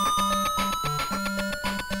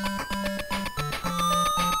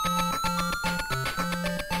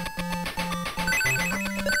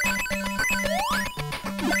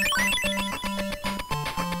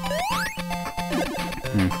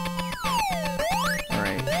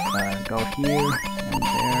 Alright, go here and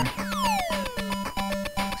there.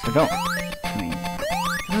 So don't. I mean,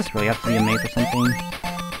 does this really have to be a maze or something?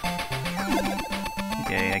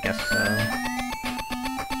 Okay, I guess so.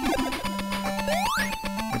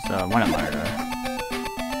 There's one at monitor.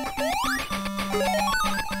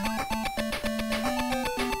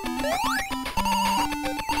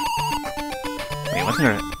 Wait, wasn't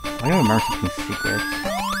there... Why do I remember something secrets?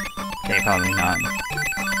 Okay, probably not.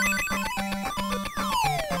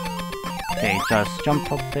 Okay, just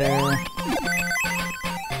jump up there.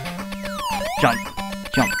 Jump!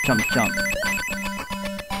 Jump, jump, jump.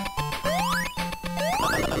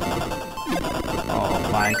 Oh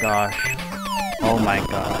my gosh. Oh my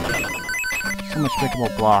gosh. So much breakable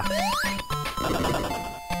blocks.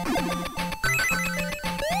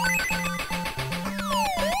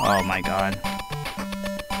 Oh my god.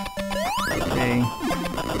 Okay.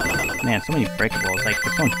 Man, so many breakables. Like,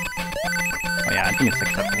 this one... Oh yeah, I think it's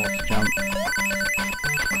acceptable to jump.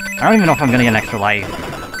 I don't even know if I'm gonna get an extra life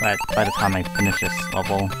by the time I finish this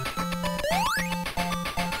level.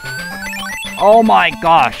 Oh my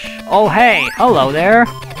gosh! Oh hey! Hello there!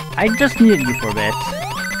 I just needed you for a bit.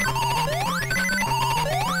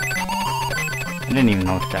 I didn't even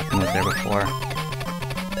know if that thing was there before.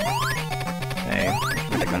 Okay,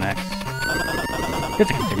 where to go next? Good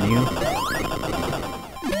to continue.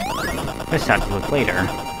 This has to look later.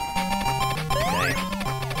 Okay.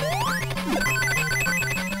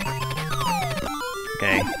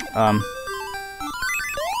 Okay,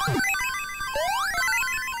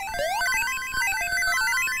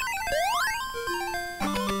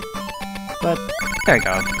 but, there you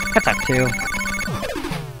go. That's Act 2.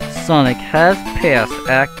 Sonic has passed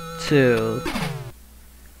Act 2.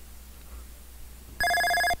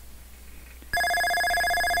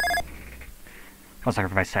 I'll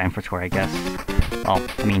sacrifice time for tour, I guess. Well,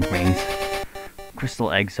 I mean rings.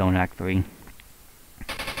 Crystal Egg Zone Act 3.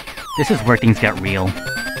 This is where things get real.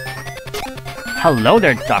 Hello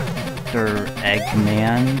there, Dr.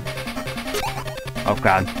 Eggman. Oh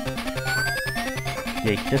god.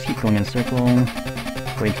 Yeah, just keep going in a circle.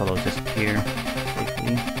 Wait until those disappear.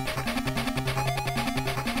 Safely.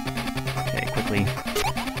 Okay, quickly.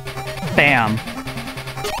 Bam!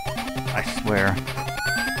 I swear.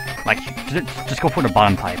 Like, just go for the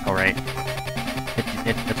bottom pipe, alright?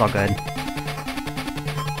 It's all good.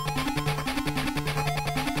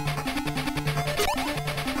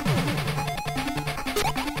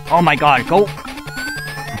 Oh my god, go!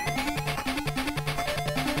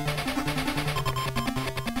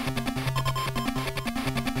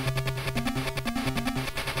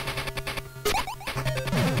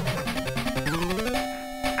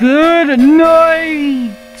 Good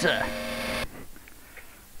night!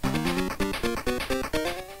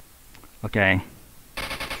 Okay.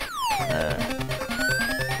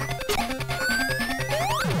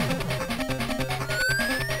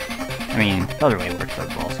 I mean, the other way works as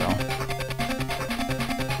well, so.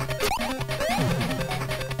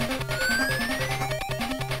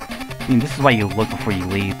 I mean, this is why you look before you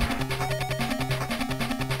leap.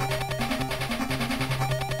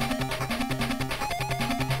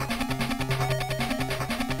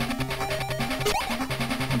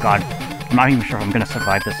 Oh god, I'm not even sure if I'm gonna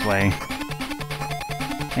survive this way.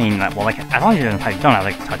 I mean, well, like, as long as you don't have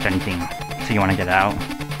to touch anything, so you want to get out.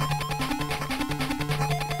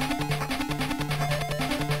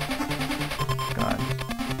 God.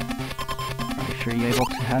 Are you sure you're able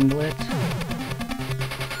to handle it?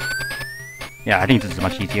 Yeah, I think this is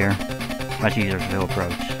much easier. Much easier to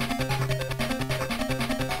approach.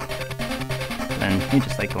 Then you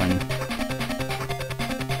just like going.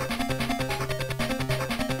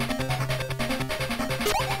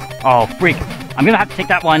 Oh, freak! I'm gonna have to take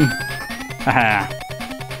that one! Haha.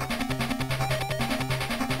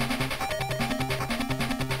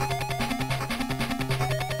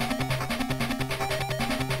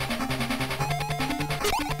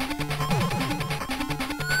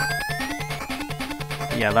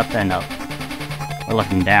 Yeah, left end up. Or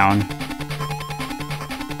left and down.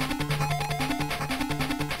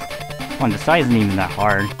 Come on, the side isn't even that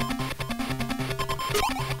hard.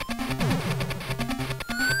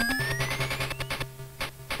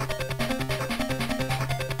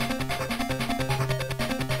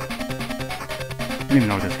 I don't even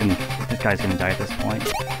know if this guy's gonna die at this point.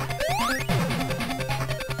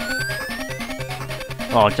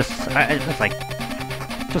 Well, just like,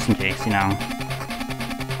 just in case, you know.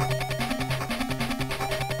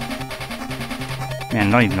 Man,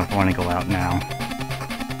 I don't even know if I want to go out now.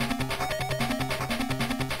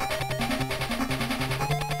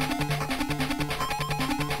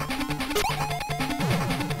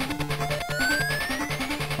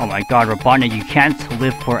 Oh my god, Robotnik, you can't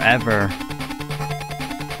live forever.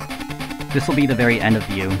 This will be the very end of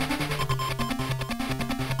you.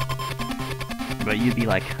 But you'd be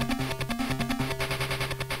like,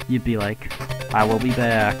 I will be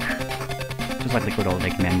back. Just like the good old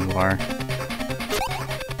Mega Man you are.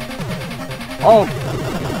 Oh!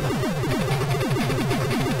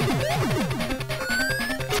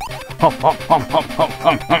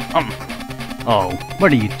 Oh,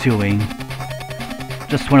 what are you doing?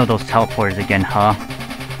 Just one of those teleporters again, huh?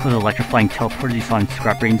 Those electrifying teleporters you saw in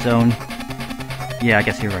Scrap Brain Zone? Yeah, I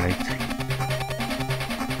guess you're right.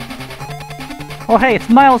 Oh hey, it's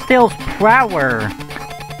Miles Dale's Prower!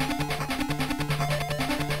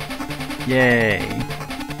 Yay.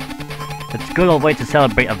 It's a good old way to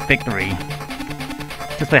celebrate a victory.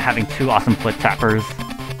 Just by having two awesome foot tappers.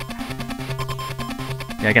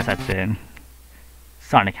 Yeah, I guess that's it.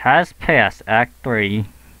 Sonic has passed Act 3.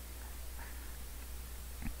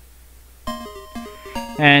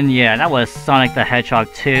 And yeah, that was Sonic the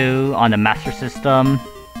Hedgehog 2 on the Master System.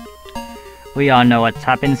 We all know what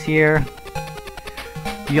happens here.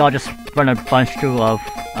 You all just run a bunch of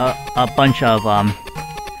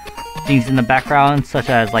things in the background, such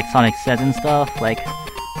as like Sonic says and stuff, like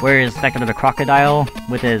where is Vector the Crocodile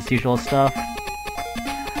with his usual stuff.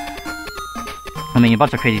 I mean, a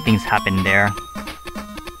bunch of crazy things happen there.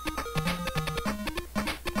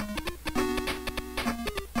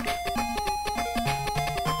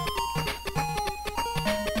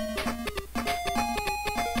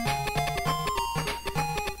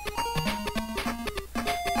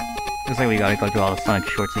 Looks like we gotta go through all the Sonic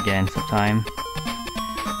shorts again sometime.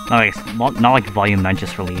 Not like Volume 9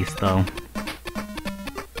 just released, though.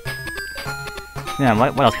 Yeah,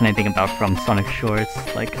 what else can I think about from Sonic shorts?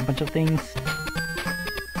 Like, a bunch of things?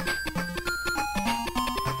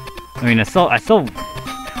 I mean, it still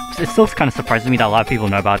kind of surprises me that a lot of people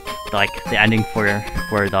know about, like, the ending for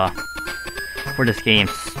this game.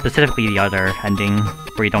 Specifically the other ending,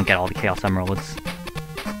 where you don't get all the Chaos Emeralds.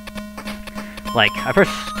 Like, I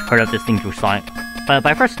first heard of this thing through Sonic, but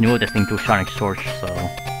I first knew of this thing through Sonic shorts, so...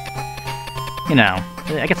 You know,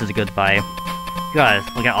 I guess it's a good vibe. You guys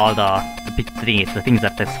look at all the things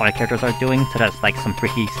that the Sonic characters are doing, so that's like some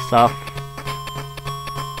freaky stuff.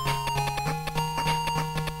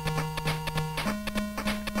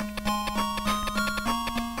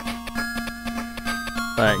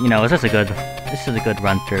 But you know, this is a good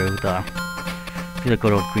run through the See the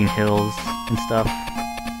good old green hills and stuff.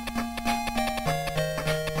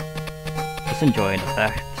 Just enjoy the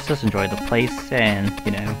fact. Just enjoy the place, and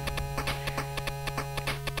you know.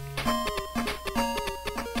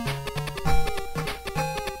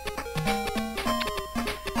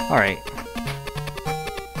 Alright.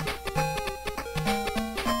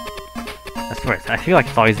 I swear, I feel like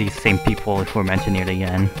it's always these same people who are mentioned near the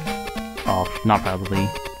end. Oh, not probably.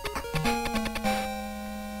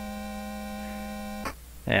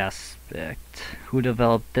 Aspect. Who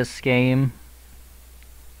developed this game?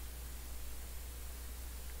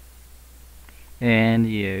 And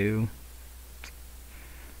you.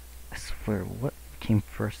 I swear, what came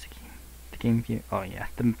first? The Game Gear? Oh yeah,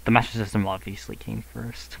 the Master System obviously came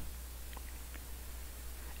first.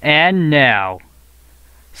 And now,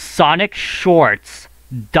 Sonic Shorts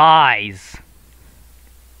dies.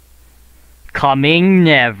 Coming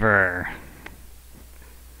never.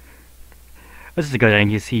 This is a good thing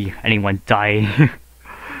you see anyone die.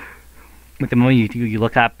 Like the moment you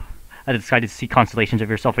look up at the sky to see constellations of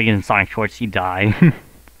yourself in Sonic Shorts, you die.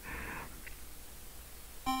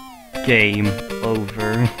 Game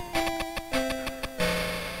over.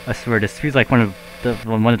 I swear this feels like one of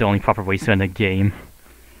the only proper ways to end a game.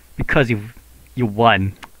 Because you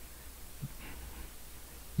won.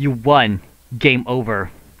 You won. Game over.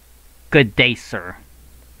 Good day, sir.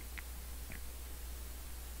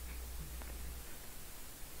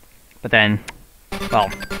 But then, well,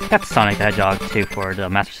 that's Sonic the Hedgehog 2 for the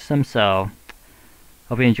Master System, so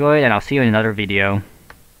hope you enjoyed, and I'll see you in another video.